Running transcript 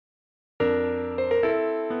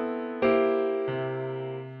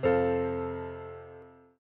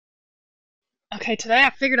Okay, today I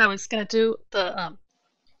figured I was gonna do the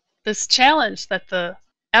this challenge that the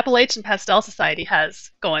Appalachian Pastel Society has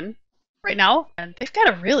going right now, and they've got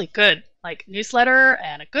a really good newsletter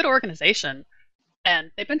and a good organization, and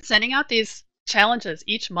they've been sending out these challenges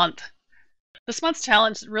each month. This month's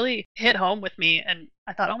challenge really hit home with me, and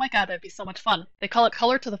I thought, oh my God, that'd be so much fun. They call it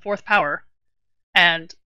Color to the Fourth Power,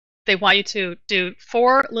 and they want you to do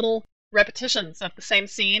four little repetitions of the same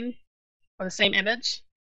scene or the same image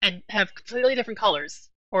and have completely different colors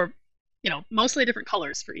or mostly different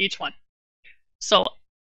colors for each one. So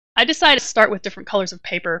I decided to start with different colors of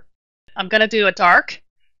paper. I'm going to do a dark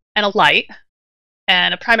and a light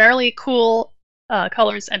and a primarily cool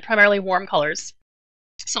colors and primarily warm colors.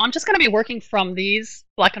 So I'm just going to be working from these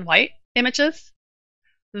black and white images.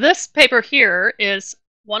 This paper here is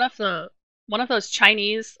one of those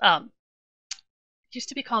Chinese used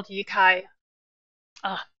to be called Yikai.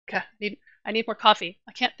 Okay, I need more coffee.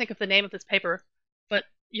 I can't think of the name of this paper, but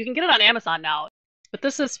you can get it on Amazon now. But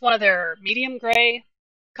this is one of their medium gray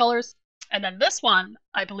colors. And then this one,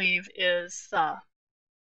 I believe, is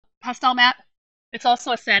pastel matte. It's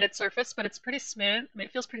also a sanded surface, but it's pretty smooth. I mean,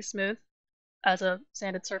 it feels pretty smooth as a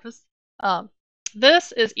sanded surface.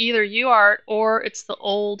 This is either UArt or it's the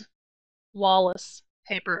old Wallace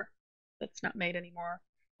paper that's not made anymore.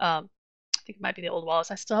 I think it might be the old Wallace.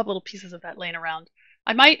 I still have little pieces of that laying around.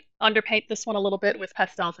 I might underpaint this one a little bit with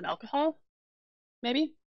pastels and alcohol,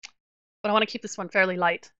 maybe. But I want to keep this one fairly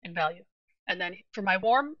light in value. And then for my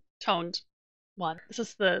warm toned one, this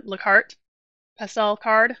is the Le Carte pastel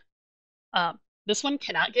card. This one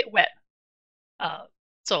cannot get wet.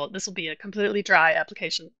 So this will be a completely dry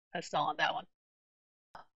application pastel on that one.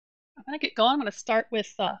 I'm going to get going. I'm going to start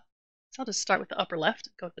with, so I'll just start with the upper left,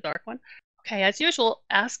 go with the dark one. Okay, as usual,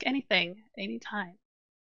 ask anything, anytime.